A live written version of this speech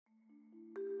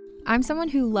I'm someone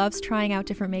who loves trying out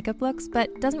different makeup looks,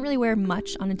 but doesn't really wear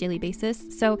much on a daily basis,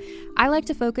 so I like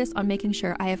to focus on making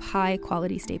sure I have high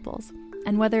quality staples.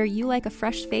 And whether you like a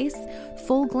fresh face,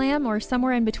 full glam, or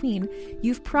somewhere in between,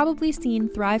 you've probably seen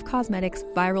Thrive Causemetics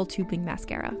Viral Tubing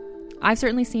Mascara. I've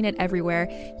certainly seen it everywhere.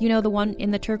 You know, the one in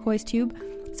the turquoise tube?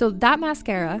 So that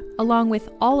mascara, along with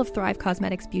all of Thrive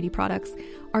Causemetics beauty products,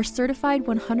 are certified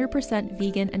 100%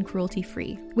 vegan and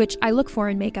cruelty-free, which I look for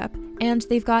in makeup, and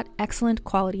they've got excellent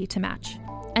quality to match.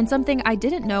 And something I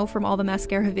didn't know from all the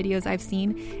mascara videos I've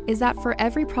seen is that for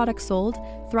every product sold,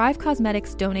 Thrive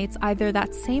Causemetics donates either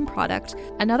that same product,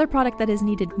 another product that is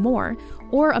needed more,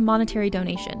 or a monetary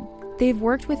donation. They've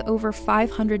worked with over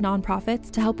 500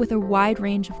 nonprofits to help with a wide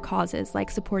range of causes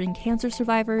like supporting cancer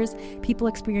survivors, people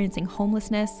experiencing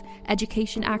homelessness,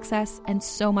 education access, and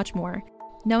so much more.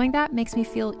 Knowing that makes me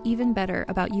feel even better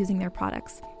about using their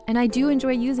products. And I do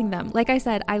enjoy using them. Like I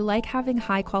said, I like having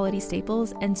high quality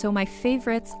staples, and so my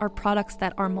favorites are products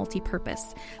that are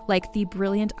multi-purpose, like the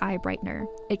Brilliant Eye Brightener.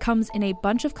 It comes in a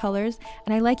bunch of colors,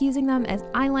 and I like using them as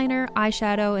eyeliner,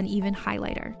 eyeshadow, and even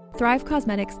highlighter. Thrive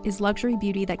Causemetics is luxury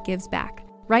beauty that gives back.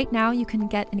 Right now, you can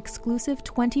get an exclusive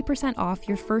 20% off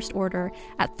your first order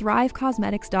at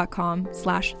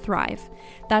thrivecausemetics.com/thrive.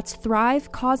 That's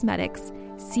Thrive Causemetics,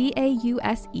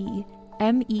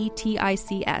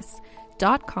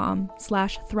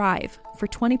 CAUSEMETICS.com/thrive for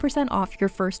 20% off your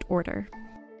first order.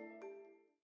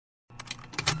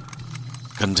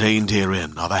 Contained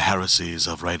herein are the heresies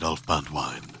of Radolf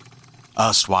Burntwine,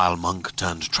 erstwhile monk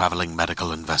turned traveling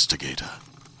medical investigator.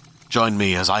 Join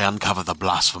me as I uncover the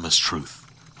blasphemous truth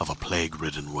of a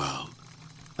plague-ridden world,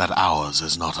 that ours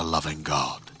is not a loving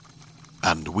God,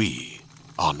 and we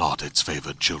are not its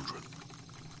favored children.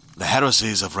 The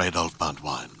Heresies of Radolf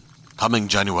Burntwine, coming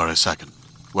January 2nd,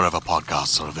 wherever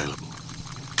podcasts are available.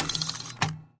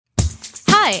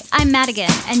 Hi, I'm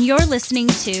Madigan, and you're listening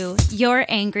to Your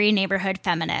Angry Neighborhood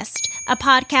Feminist, a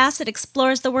podcast that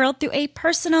explores the world through a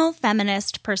personal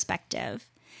feminist perspective.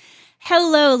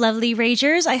 Hello, lovely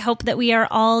Ragers. I hope that we are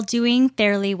all doing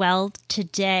fairly well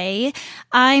today.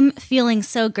 I'm feeling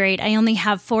so great. I only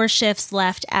have 4 shifts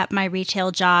left at my retail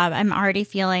job. I'm already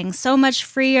feeling so much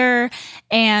freer,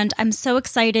 and I'm so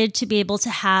excited to be able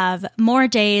to have more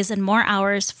days and more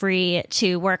hours free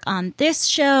to work on this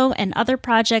show and other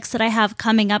projects that I have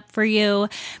coming up for you.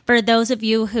 For those of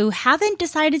you who haven't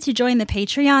decided to join the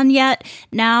Patreon yet,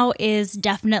 now is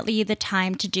definitely the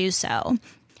time to do so.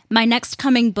 My next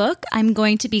coming book, I'm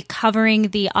going to be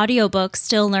covering the audiobook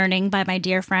Still Learning by my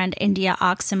dear friend India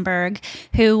Oxenberg,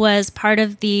 who was part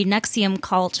of the NXIVM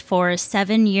cult for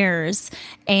 7 years.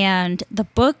 And the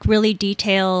book really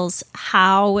details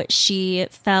how she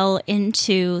fell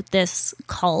into this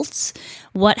cult,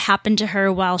 what happened to her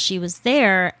while she was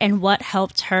there, and what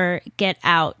helped her get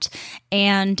out.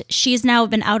 And she's now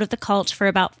been out of the cult for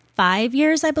about 5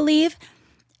 years, I believe.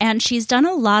 And she's done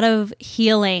a lot of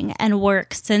healing and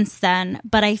work since then,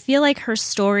 but I feel like her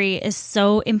story is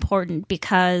so important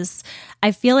because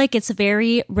I feel like it's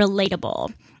very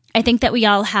relatable. I think that we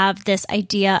all have this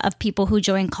idea of people who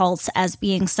join cults as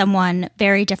being someone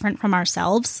very different from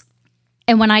ourselves.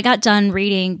 And when I got done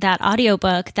reading that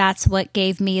audiobook, that's what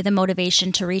gave me the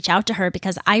motivation to reach out to her,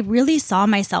 because I really saw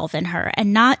myself in her,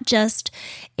 and not just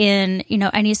in,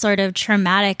 any sort of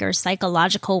traumatic or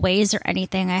psychological ways or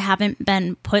anything. I haven't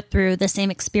been put through the same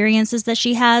experiences that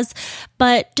she has,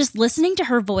 but just listening to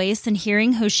her voice and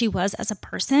hearing who she was as a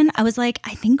person, I was like,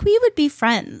 I think we would be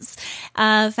friends.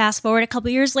 Fast forward a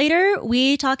couple years later,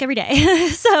 we talk every day.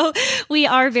 So we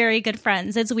are very good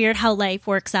friends. It's weird how life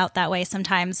works out that way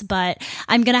sometimes, but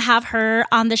I'm going to have her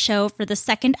on the show for the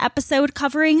second episode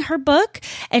covering her book,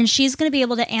 and she's going to be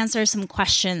able to answer some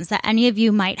questions that any of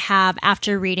you might have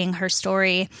after reading her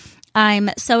story. I'm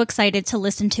so excited to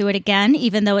listen to it again,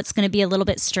 even though it's going to be a little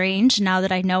bit strange now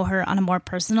that I know her on a more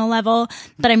personal level.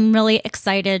 But I'm really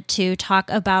excited to talk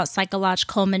about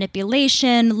psychological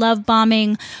manipulation, love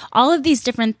bombing, all of these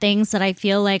different things that I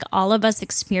feel like all of us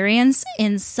experience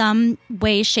in some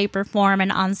way, shape, or form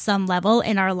and on some level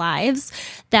in our lives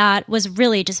that was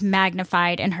really just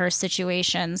magnified in her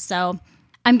situation. So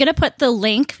I'm going to put the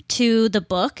link to the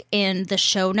book in the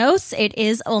show notes. It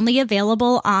is only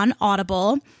available on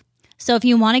Audible. So if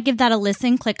you want to give that a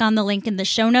listen, click on the link in the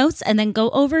show notes and then go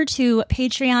over to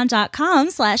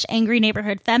patreon.com/Angry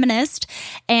Neighborhood Feminist,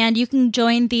 and you can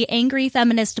join the Angry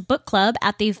Feminist Book Club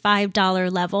at the $5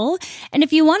 level. And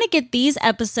if you want to get these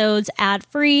episodes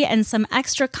ad-free and some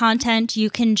extra content,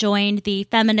 you can join the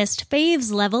Feminist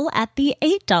Faves level at the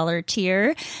 $8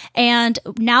 tier. And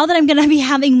now that I'm going to be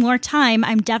having more time,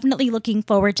 I'm definitely looking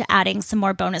forward to adding some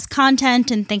more bonus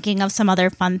content and thinking of some other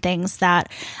fun things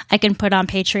that I can put on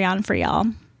Patreon for y'all.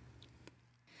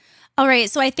 All right,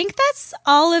 so I think that's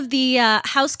all of the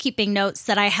housekeeping notes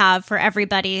that I have for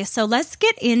everybody. So let's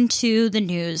get into the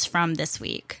news from this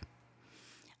week.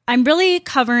 I'm really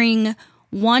covering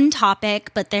one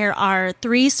topic, but there are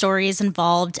 3 stories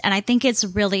involved, and I think it's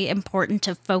really important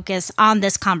to focus on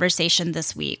this conversation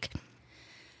this week.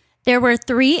 There were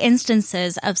 3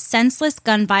 instances of senseless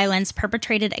gun violence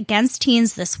perpetrated against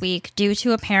teens this week due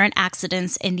to apparent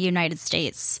accidents in the United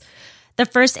States. The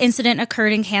first incident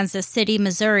occurred in Kansas City,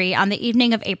 Missouri on the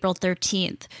evening of April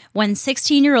 13th, when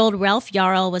 16-year-old Ralph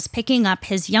Yarl was picking up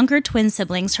his younger twin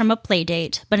siblings from a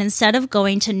playdate, but instead of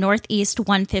going to Northeast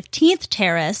 115th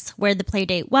Terrace, where the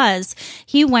playdate was,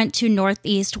 he went to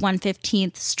Northeast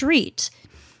 115th Street.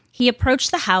 He approached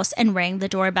the house and rang the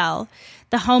doorbell.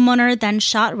 The homeowner then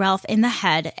shot Ralph in the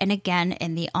head and again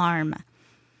in the arm.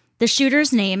 The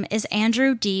shooter's name is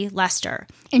Andrew D. Lester.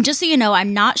 And just so you know,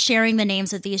 I'm not sharing the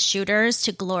names of these shooters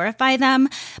to glorify them,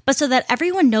 but so that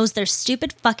everyone knows their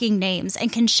stupid fucking names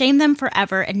and can shame them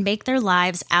forever and make their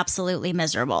lives absolutely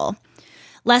miserable.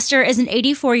 Lester is an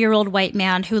 84-year-old white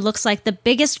man who looks like the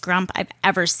biggest grump I've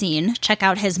ever seen. Check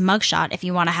out his mugshot if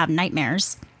you want to have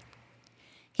nightmares.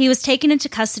 He was taken into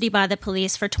custody by the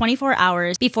police for 24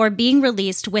 hours before being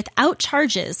released without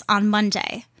charges on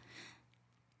Monday.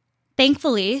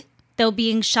 Thankfully, though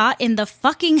being shot in the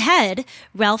fucking head,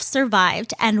 Ralph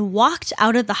survived and walked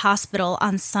out of the hospital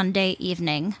on Sunday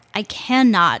evening. I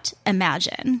cannot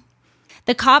imagine.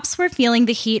 The cops were feeling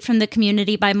the heat from the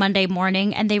community by Monday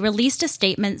morning, and they released a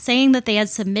statement saying that they had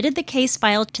submitted the case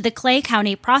file to the Clay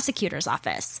County Prosecutor's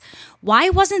Office. Why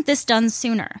wasn't this done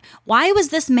sooner? Why was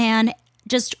this man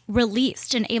just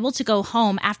released and able to go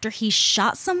home after he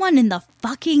shot someone in the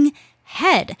fucking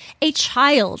head? A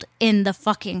child in the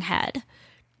fucking head.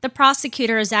 The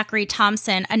prosecutor, Zachary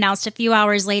Thompson, announced a few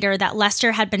hours later that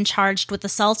Lester had been charged with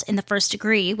assault in the first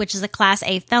degree, which is a Class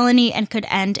A felony and could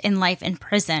end in life in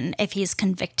prison if he's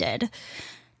convicted.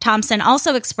 Thompson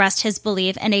also expressed his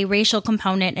belief in a racial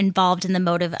component involved in the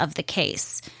motive of the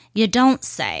case. You don't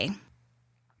say.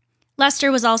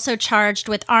 Lester was also charged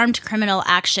with armed criminal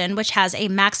action, which has a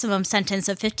maximum sentence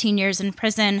of 15 years in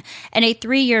prison and a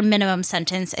 3-year minimum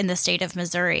sentence in the state of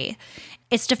Missouri.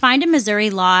 It's defined in Missouri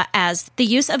law as the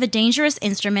use of a dangerous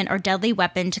instrument or deadly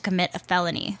weapon to commit a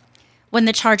felony. When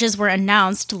the charges were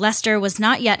announced, Lester was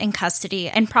not yet in custody,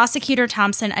 and Prosecutor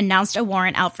Thompson announced a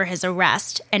warrant out for his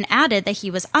arrest and added that he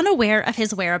was unaware of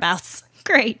his whereabouts.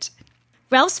 Great.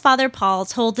 Ralph's father, Paul,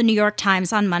 told the New York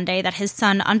Times on Monday that his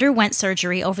son underwent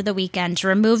surgery over the weekend to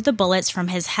remove the bullets from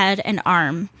his head and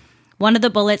arm. One of the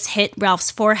bullets hit Ralph's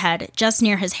forehead, just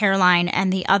near his hairline,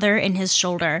 and the other in his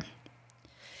shoulder.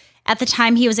 At the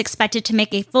time, he was expected to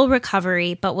make a full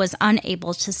recovery, but was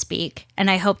unable to speak, and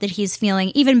I hope that he's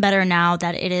feeling even better now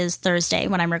that it is Thursday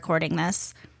when I'm recording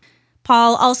this.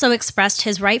 Paul also expressed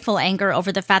his rightful anger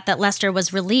over the fact that Lester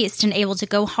was released and able to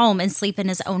go home and sleep in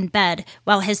his own bed,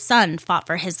 while his son fought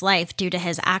for his life due to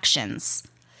his actions.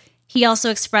 He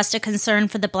also expressed a concern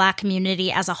for the Black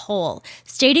community as a whole,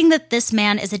 stating that this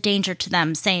man is a danger to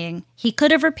them, saying, he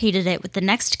could have repeated it with the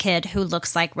next kid who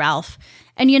looks like Ralph.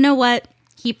 And you know what?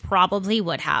 He probably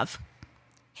would have.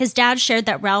 His dad shared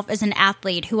that Ralph is an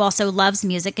athlete who also loves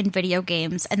music and video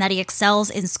games, and that he excels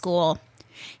in school.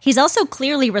 He's also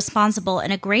clearly responsible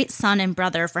and a great son and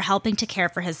brother for helping to care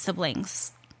for his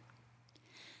siblings.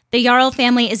 The Yarl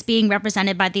family is being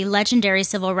represented by the legendary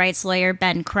civil rights lawyer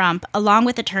Ben Crump, along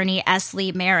with attorney S.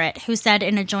 Lee Merritt, who said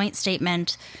in a joint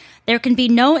statement, there can be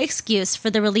no excuse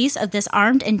for the release of this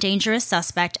armed and dangerous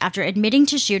suspect after admitting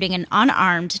to shooting an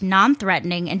unarmed,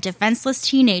 non-threatening, and defenseless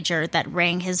teenager that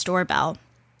rang his doorbell.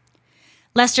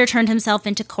 Lester turned himself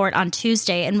into court on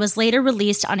Tuesday and was later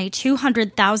released on a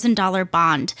 $200,000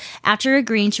 bond after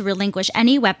agreeing to relinquish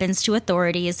any weapons to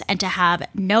authorities and to have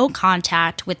no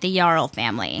contact with the Yarl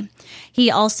family. He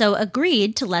also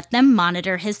agreed to let them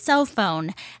monitor his cell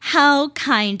phone. How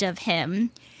kind of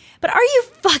him. But are you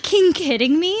fucking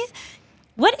kidding me?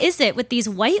 What is it with these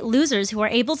white losers who are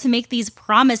able to make these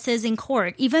promises in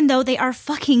court even though they are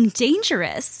fucking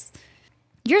dangerous?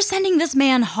 You're sending this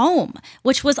man home,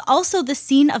 which was also the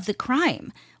scene of the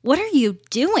crime. What are you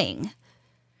doing?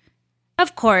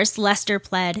 Of course, Lester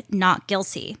pled not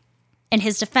guilty. In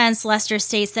his defense, Lester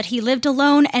states that he lived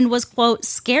alone and was, quote,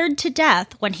 scared to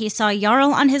death when he saw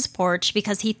Jarl on his porch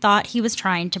because he thought he was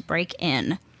trying to break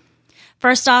in.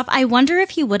 First off, I wonder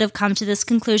if he would have come to this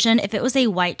conclusion if it was a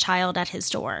white child at his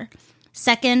door.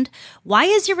 Second, why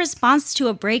is your response to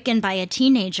a break-in by a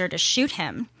teenager to shoot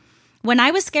him? When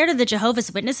I was scared of the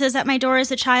Jehovah's Witnesses at my door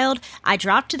as a child, I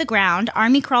dropped to the ground,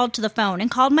 army crawled to the phone, and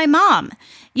called my mom.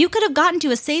 You could have gotten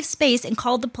to a safe space and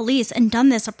called the police and done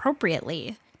this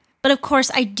appropriately. But of course,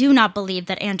 I do not believe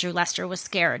that Andrew Lester was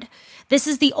scared. This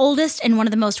is the oldest and one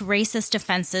of the most racist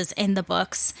defenses in the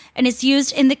books, and it's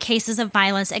used in the cases of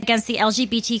violence against the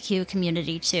LGBTQ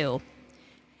community too.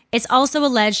 It's also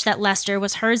alleged that Lester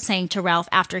was heard saying to Ralph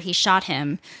after he shot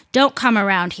him, "Don't come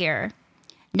around here."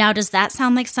 Now, does that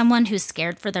sound like someone who's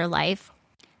scared for their life?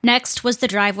 Next was the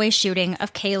driveway shooting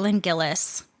of Kaylin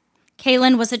Gillis.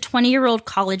 Kaylin was a 20-year-old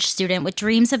college student with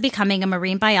dreams of becoming a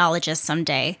marine biologist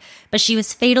someday, but she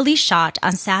was fatally shot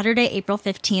on Saturday, April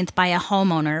 15th by a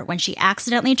homeowner when she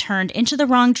accidentally turned into the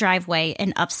wrong driveway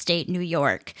in upstate New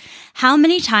York. How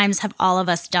many times have all of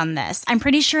us done this? I'm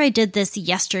pretty sure I did this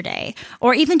yesterday,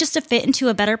 or even just to fit into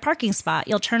a better parking spot.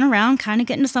 You'll turn around, kind of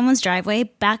get into someone's driveway,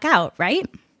 back out, right?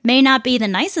 May not be the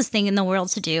nicest thing in the world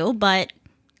to do, but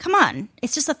come on,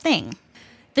 it's just a thing.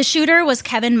 The shooter was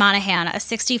Kevin Monahan, a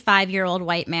 65-year-old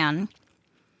white man.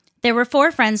 There were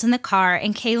 4 friends in the car,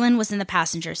 and Kaylin was in the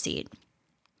passenger seat.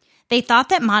 They thought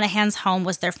that Monahan's home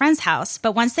was their friend's house,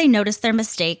 but once they noticed their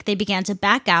mistake, they began to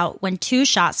back out when 2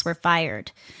 shots were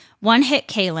fired. One hit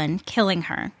Kaylin, killing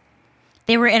her.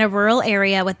 They were in a rural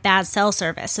area with bad cell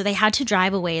service, so they had to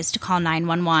drive a ways to call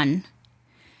 911.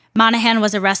 Monahan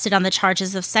was arrested on the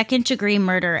charges of second-degree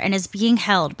murder and is being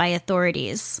held by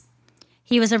authorities.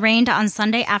 He was arraigned on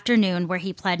Sunday afternoon where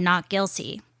he pled not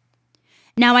guilty.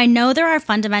 Now, I know there are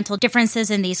fundamental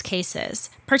differences in these cases,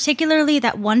 particularly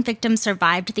that one victim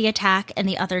survived the attack and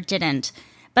the other didn't,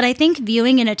 but I think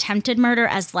viewing an attempted murder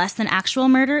as less than actual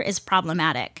murder is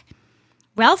problematic.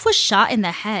 Ralph was shot in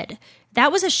the head.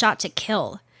 That was a shot to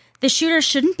kill. The shooter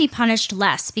shouldn't be punished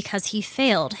less because he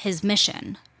failed his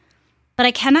mission. But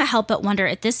I cannot help but wonder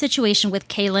if this situation with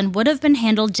Kaylin would have been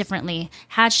handled differently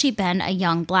had she been a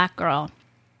young black girl.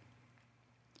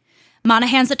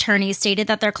 Monahan's attorney stated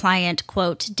that their client,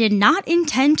 quote, did not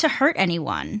intend to hurt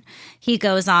anyone. He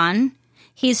goes on,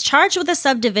 he's charged with a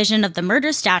subdivision of the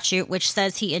murder statute which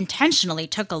says he intentionally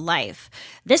took a life.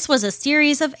 This was a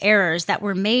series of errors that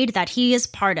were made that he is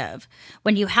part of.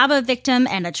 When you have a victim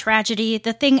and a tragedy,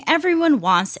 the thing everyone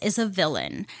wants is a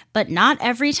villain. But not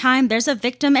every time there's a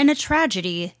victim and a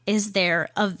tragedy is there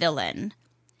a villain.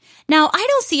 Now, I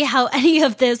don't see how any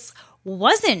of this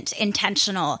wasn't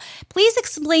intentional. Please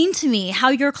explain to me how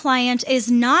your client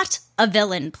is not a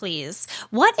villain, please.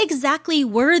 What exactly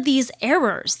were these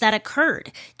errors that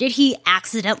occurred? Did he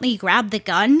accidentally grab the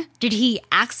gun? Did he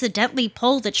accidentally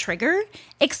pull the trigger?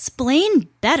 Explain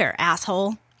better,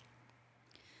 asshole.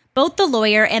 Both the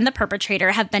lawyer and the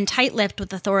perpetrator have been tight-lipped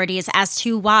with authorities as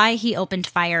to why he opened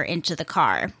fire into the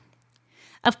car.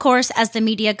 Of course, as the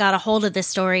media got a hold of this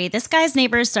story, this guy's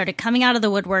neighbors started coming out of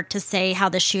the woodwork to say how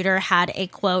the shooter had a,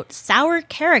 quote, sour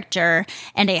character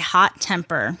and a hot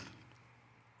temper.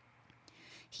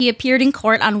 He appeared in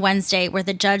court on Wednesday where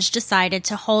the judge decided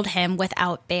to hold him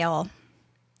without bail.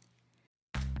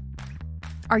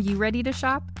 Are you ready to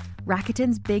shop?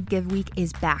 Rakuten's Big Give Week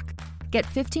is back. Get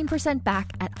 15%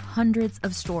 back at hundreds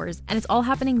of stores, and it's all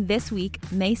happening this week,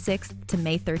 May 6th to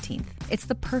May 13th. It's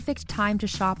the perfect time to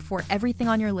shop for everything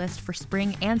on your list for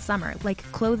spring and summer, like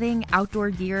clothing, outdoor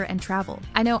gear, and travel.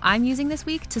 I know I'm using this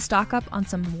week to stock up on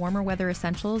some warmer weather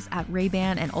essentials at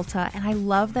Ray-Ban and Ulta, and I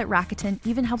love that Rakuten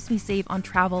even helps me save on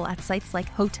travel at sites like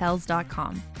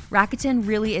Hotels.com. Rakuten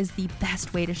really is the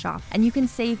best way to shop, and you can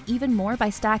save even more by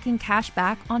stacking cash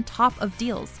back on top of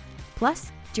deals.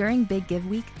 Plus, during Big Give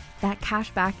Week, that cash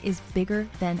back is bigger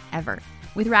than ever.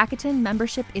 With Rakuten,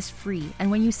 membership is free, and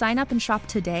when you sign up and shop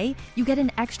today, you get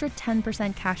an extra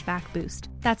 10% cash back boost.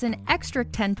 That's an extra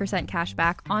 10% cash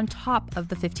back on top of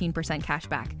the 15% cash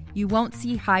back. You won't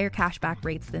see higher cash back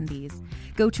rates than these.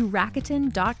 Go to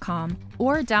Rakuten.com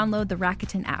or download the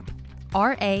Rakuten app.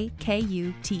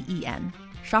 Rakuten.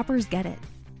 Shoppers get it.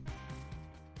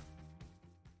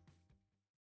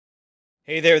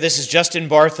 Hey there, this is Justin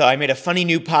Bartha. I made a funny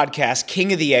new podcast,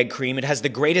 King of the Egg Cream. It has the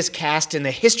greatest cast in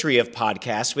the history of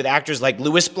podcasts with actors like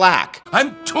Louis Black.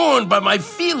 I'm torn by my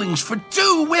feelings for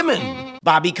 2 women.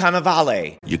 Bobby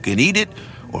Cannavale. You can eat it,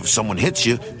 or if someone hits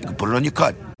you, you can put it on your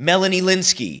cut. Melanie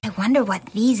Linsky. I wonder what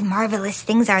these marvelous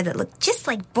things are that look just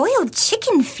like boiled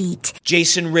chicken feet.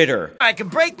 Jason Ritter. I can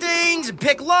break things and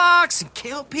pick locks and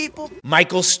kill people.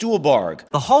 Michael Stuhlbarg.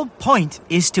 The whole point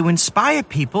is to inspire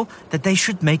people that they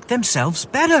should make themselves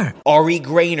better. Ari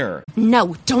Grainer.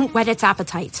 No, don't whet its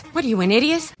appetite. What are you, an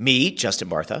idiot? Me, Justin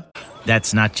Bartha.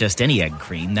 That's not just any egg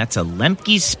cream, that's a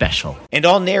Lemke's special. And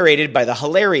all narrated by the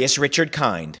hilarious Richard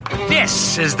Kind.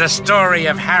 This is the story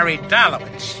of Harry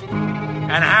Dalowitz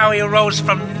and how he rose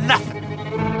from nothing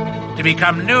to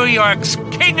become New York's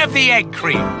King of the Egg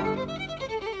Cream.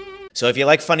 So if you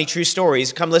like funny true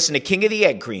stories, come listen to King of the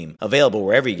Egg Cream, available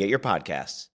wherever you get your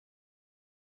podcasts.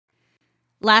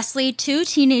 Lastly, 2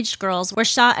 teenage girls were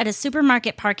shot at a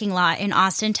supermarket parking lot in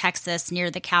Austin, Texas,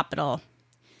 near the Capitol.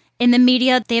 In the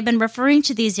media, they've been referring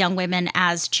to these young women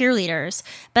as cheerleaders,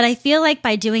 but I feel like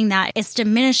by doing that, it's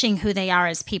diminishing who they are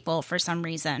as people for some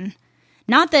reason.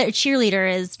 Not that a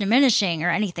cheerleader is diminishing or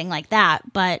anything like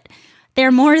that, but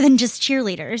they're more than just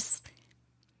cheerleaders.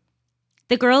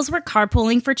 The girls were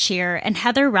carpooling for cheer, and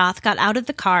Heather Roth got out of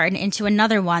the car and into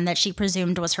another one that she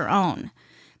presumed was her own.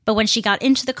 But when she got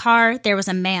into the car, there was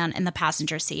a man in the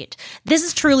passenger seat. This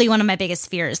is truly one of my biggest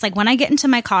fears. Like, when I get into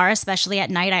my car, especially at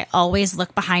night, I always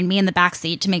look behind me in the back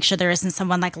seat to make sure there isn't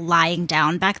someone, like, lying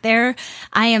down back there.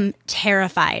 I am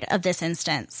terrified of this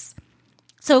instance.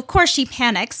 So, of course, she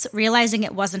panics, realizing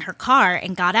it wasn't her car,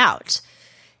 and got out.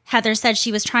 Heather said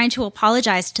she was trying to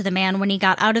apologize to the man when he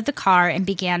got out of the car and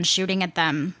began shooting at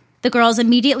them. The girls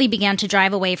immediately began to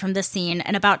drive away from the scene,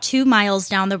 and about 2 miles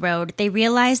down the road, they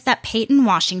realized that Peyton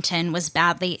Washington was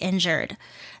badly injured.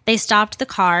 They stopped the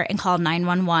car and called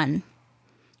 911.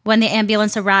 When the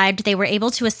ambulance arrived, they were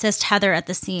able to assist Heather at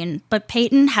the scene, but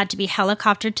Peyton had to be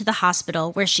helicoptered to the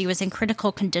hospital where she was in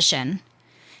critical condition.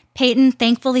 Peyton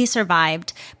thankfully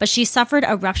survived, but she suffered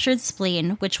a ruptured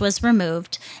spleen, which was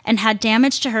removed, and had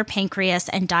damage to her pancreas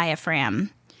and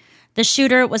diaphragm. The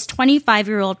shooter was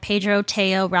 25-year-old Pedro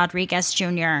Teo Rodriguez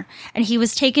Jr., and he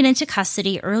was taken into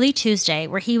custody early Tuesday,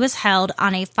 where he was held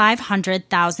on a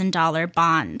 $500,000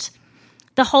 bond.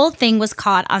 The whole thing was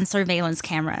caught on surveillance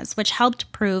cameras, which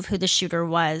helped prove who the shooter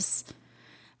was.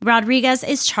 Rodriguez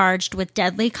is charged with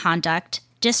deadly conduct,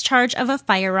 discharge of a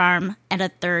firearm, and a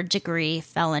third-degree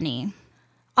felony.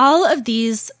 All of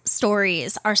these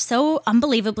stories are so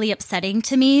unbelievably upsetting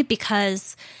to me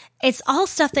because it's all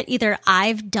stuff that either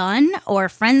I've done or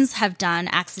friends have done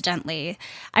accidentally.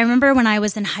 I remember when I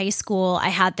was in high school, I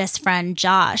had this friend,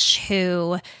 Josh,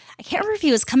 who I can't remember if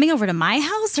he was coming over to my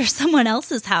house or someone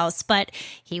else's house, but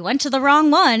he went to the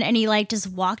wrong one and he just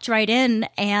walked right in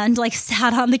and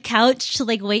sat on the couch to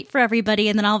wait for everybody.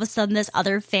 And then all of a sudden this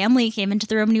other family came into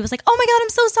the room and he was like, "Oh my God, I'm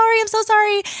so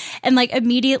sorry. And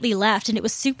immediately left. And it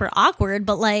was super awkward,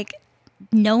 but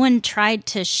no one tried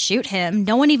to shoot him.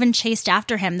 No one even chased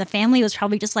after him. The family was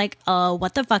probably just like, "Oh,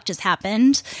 what the fuck just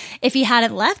happened?" If he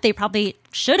hadn't left, they probably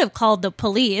should have called the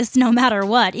police no matter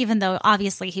what, even though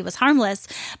obviously he was harmless.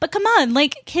 But come on,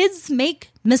 kids make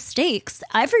mistakes.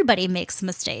 Everybody makes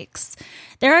mistakes.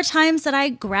 There are times that I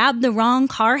grab the wrong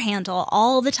car handle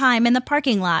all the time in the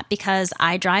parking lot because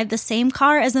I drive the same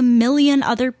car as a million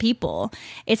other people.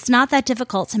 It's not that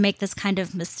difficult to make this kind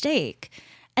of mistake.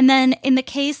 And then in the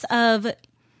case of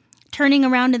turning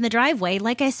around in the driveway,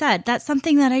 like I said, that's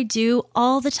something that I do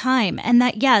all the time. And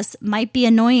that, yes, might be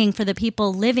annoying for the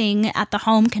people living at the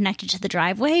home connected to the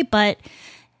driveway, but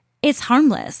it's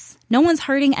harmless. No one's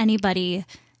hurting anybody.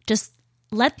 Just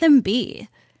let them be.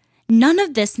 None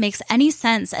of this makes any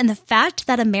sense. And the fact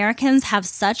that Americans have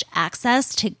such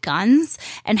access to guns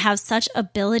and have such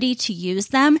ability to use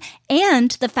them,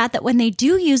 and the fact that when they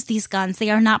do use these guns, they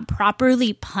are not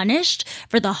properly punished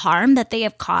for the harm that they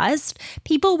have caused,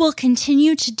 people will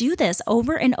continue to do this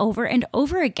over and over and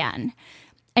over again.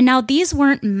 And now these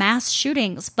weren't mass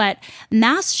shootings, but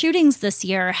mass shootings this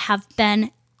year have been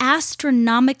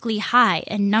astronomically high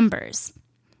in numbers.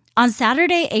 On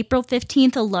Saturday, April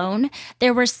 15th alone,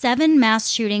 there were 7 mass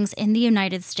shootings in the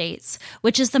United States,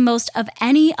 which is the most of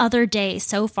any other day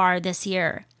so far this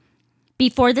year.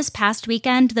 Before this past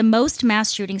weekend, the most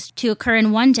mass shootings to occur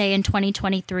in one day in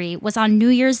 2023 was on New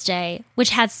Year's Day, which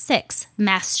had 6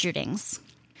 mass shootings.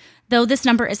 Though this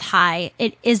number is high,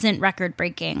 it isn't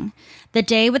record-breaking. The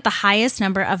day with the highest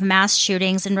number of mass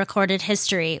shootings in recorded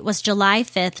history was July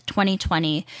 5th,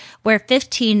 2020, where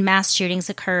 15 mass shootings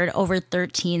occurred over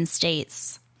 13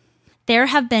 states. There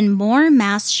have been more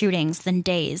mass shootings than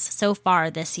days so far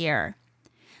this year.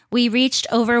 We reached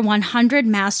over 100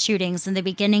 mass shootings in the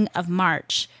beginning of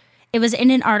March. It was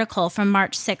in an article from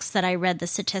March 6th that I read the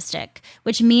statistic,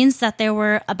 which means that there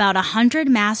were about 100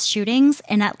 mass shootings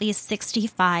in at least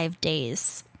 65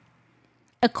 days.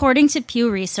 According to Pew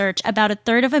Research, about a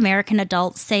third of American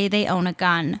adults say they own a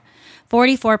gun.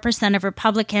 44% of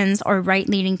Republicans or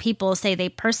right-leaning people say they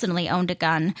personally owned a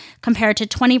gun, compared to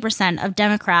 20% of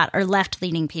Democrat or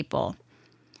left-leaning people.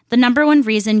 The number one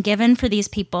reason given for these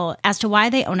people as to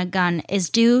why they own a gun is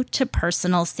due to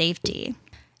personal safety.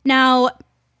 Now,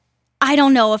 I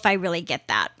don't know if I really get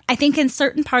that. I think in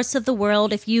certain parts of the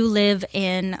world, if you live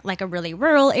in like a really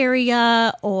rural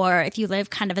area or if you live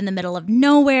kind of in the middle of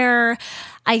nowhere,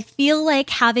 I feel like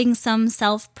having some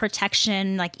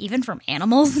self-protection, like even from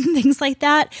animals and things like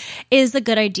that, is a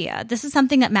good idea. This is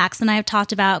something that Max and I have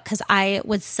talked about because I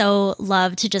would so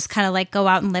love to just kind of like go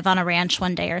out and live on a ranch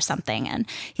one day or something. And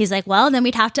he's like, well, then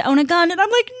we'd have to own a gun. And I'm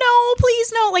like, no,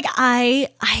 please no. Like I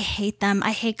hate them.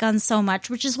 I hate guns so much,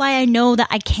 which is why I know that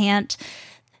I can't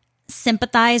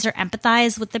sympathize or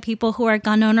empathize with the people who are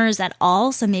gun owners at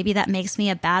all. So maybe that makes me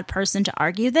a bad person to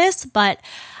argue this, but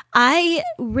I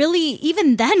really,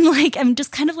 even then, like, I'm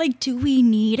just kind of like, do we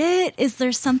need it? Is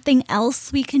there something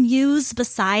else we can use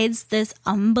besides this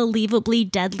unbelievably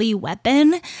deadly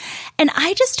weapon? And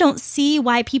I just don't see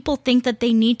why people think that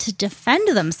they need to defend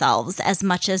themselves as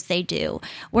much as they do.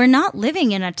 We're not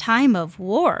living in a time of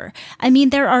war. I mean,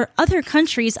 there are other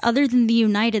countries other than the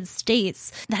United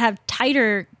States that have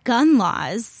tighter gun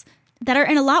laws that are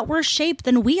in a lot worse shape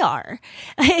than we are.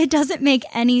 It doesn't make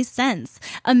any sense.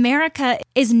 America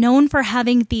is known for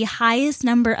having the highest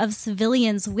number of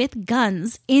civilians with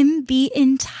guns in the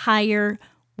entire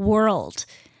world.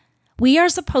 We are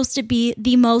supposed to be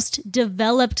the most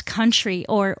developed country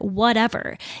or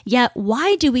whatever. Yet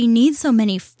why do we need so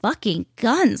many fucking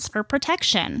guns for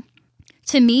protection?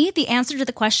 To me, the answer to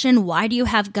the question, why do you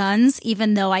have guns,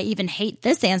 even though I even hate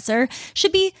this answer,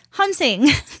 should be hunting.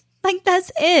 Like,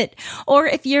 that's it. Or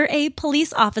if you're a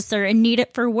police officer and need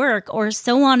it for work or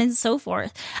so on and so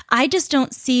forth. I just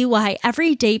don't see why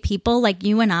everyday people like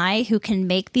you and I who can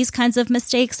make these kinds of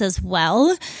mistakes as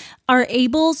well are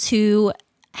able to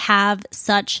have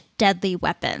such deadly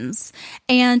weapons.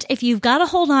 And if you've got to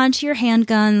hold on to your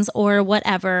handguns or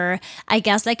whatever, I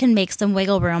guess I can make some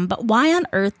wiggle room. But why on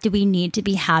earth do we need to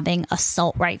be having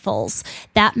assault rifles?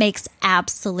 That makes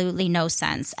absolutely no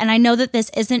sense. And I know that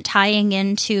this isn't tying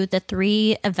into the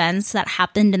 3 events that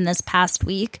happened in this past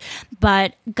week,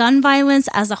 but gun violence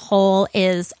as a whole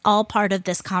is all part of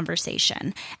this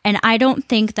conversation. And I don't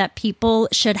think that people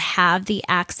should have the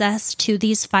access to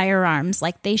these firearms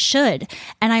like they should.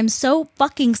 And I'm so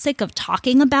fucking sick of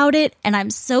talking about it, and I'm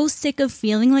so sick of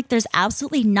feeling like there's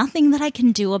absolutely nothing that I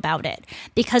can do about it,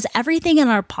 because everything in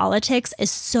our politics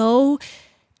is so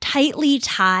tightly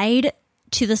tied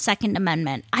to the Second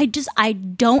Amendment. I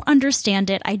don't understand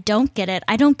it. I don't get it.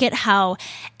 I don't get how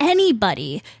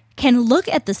anybody can look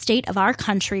at the state of our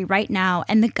country right now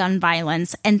and the gun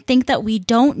violence and think that we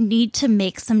don't need to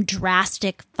make some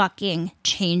drastic fucking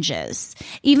changes.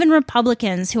 Even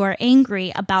Republicans who are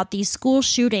angry about these school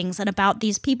shootings and about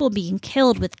these people being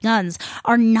killed with guns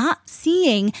are not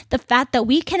seeing the fact that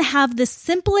we can have the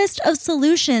simplest of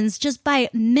solutions just by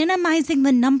minimizing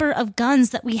the number of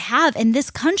guns that we have in this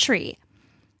country.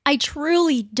 I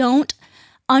truly don't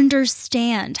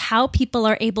understand how people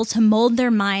are able to mold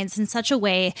their minds in such a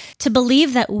way to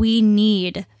believe that we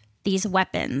need these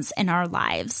weapons in our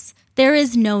lives. There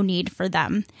is no need for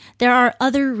them. There are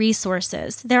other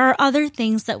resources. There are other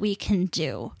things that we can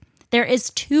do. There is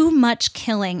too much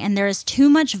killing and there is too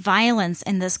much violence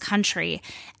in this country,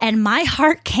 and my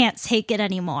heart can't take it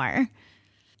anymore.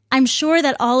 I'm sure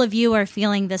that all of you are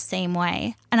feeling the same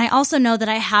way. And I also know that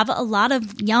I have a lot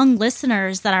of young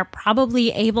listeners that are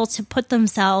probably able to put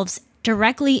themselves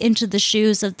directly into the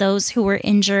shoes of those who were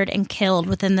injured and killed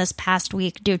within this past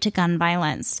week due to gun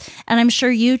violence. And I'm sure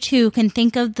you too can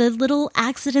think of the little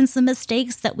accidents and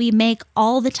mistakes that we make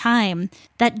all the time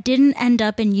that didn't end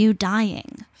up in you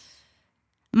dying.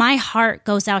 My heart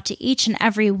goes out to each and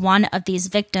every one of these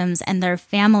victims and their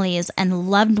families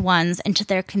and loved ones and to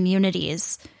their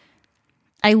communities.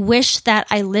 I wish that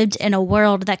I lived in a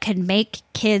world that could make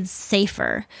kids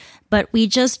safer, but we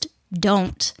just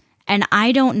don't. And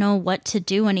I don't know what to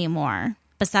do anymore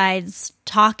besides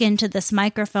talk into this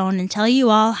microphone and tell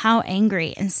you all how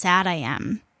angry and sad I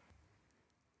am.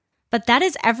 But that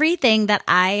is everything that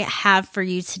I have for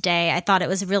you today. I thought it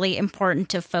was really important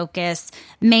to focus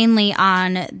mainly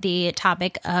on the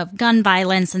topic of gun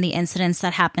violence and the incidents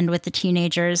that happened with the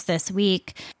teenagers this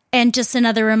week. And just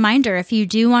another reminder, if you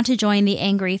do want to join the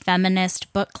Angry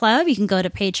Feminist Book Club, you can go to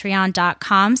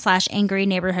patreon.com/Angry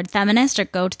Neighborhood Feminist or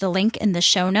go to the link in the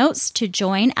show notes to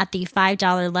join at the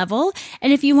 $5 level.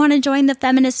 And if you want to join the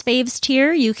Feminist Faves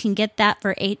tier, you can get that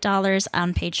for $8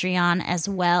 on Patreon as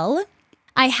well.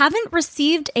 I haven't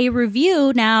received a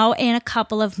review now in a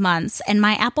couple of months, and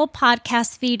my Apple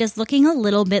Podcast feed is looking a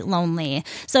little bit lonely.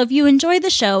 So if you enjoy the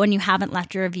show and you haven't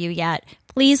left a review yet,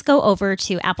 please go over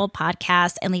to Apple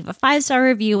Podcasts and leave a 5-star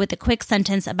review with a quick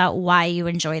sentence about why you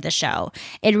enjoy the show.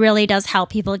 It really does help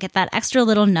people get that extra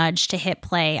little nudge to hit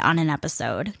play on an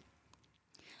episode.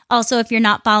 Also, if you're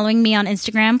not following me on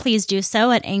Instagram, please do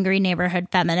so at Angry Neighborhood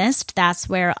Feminist. That's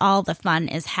where all the fun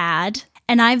is had.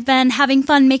 And I've been having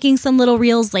fun making some little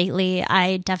reels lately.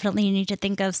 I definitely need to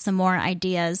think of some more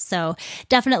ideas. So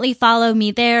definitely follow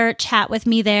me there, chat with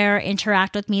me there,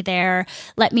 interact with me there.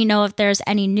 Let me know if there's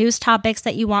any news topics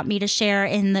that you want me to share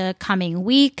in the coming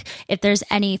week. If there's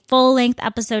any full-length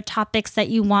episode topics that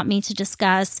you want me to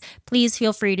discuss, please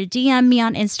feel free to DM me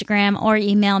on Instagram or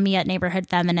email me at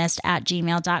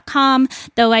neighborhoodfeminist@gmail.com,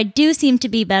 though I do seem to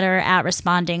be better at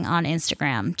responding on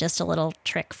Instagram. Just a little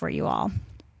trick for you all.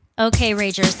 Okay,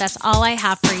 Ragers, that's all I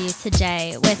have for you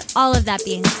today. With all of that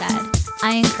being said,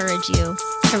 I encourage you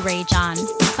to rage on.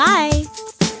 Bye!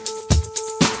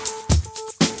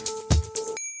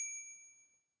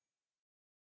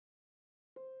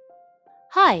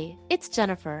 Hi, it's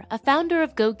Jennifer, a founder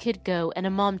of Go Kid Go and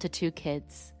a mom to 2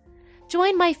 kids.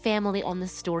 Join my family on the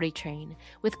story train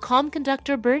with calm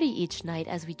conductor Birdie each night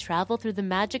as we travel through the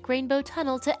magic rainbow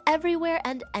tunnel to everywhere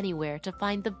and anywhere to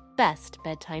find the best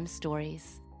bedtime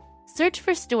stories. Search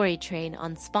for Story Train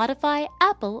on Spotify,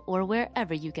 Apple, or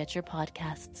wherever you get your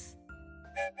podcasts.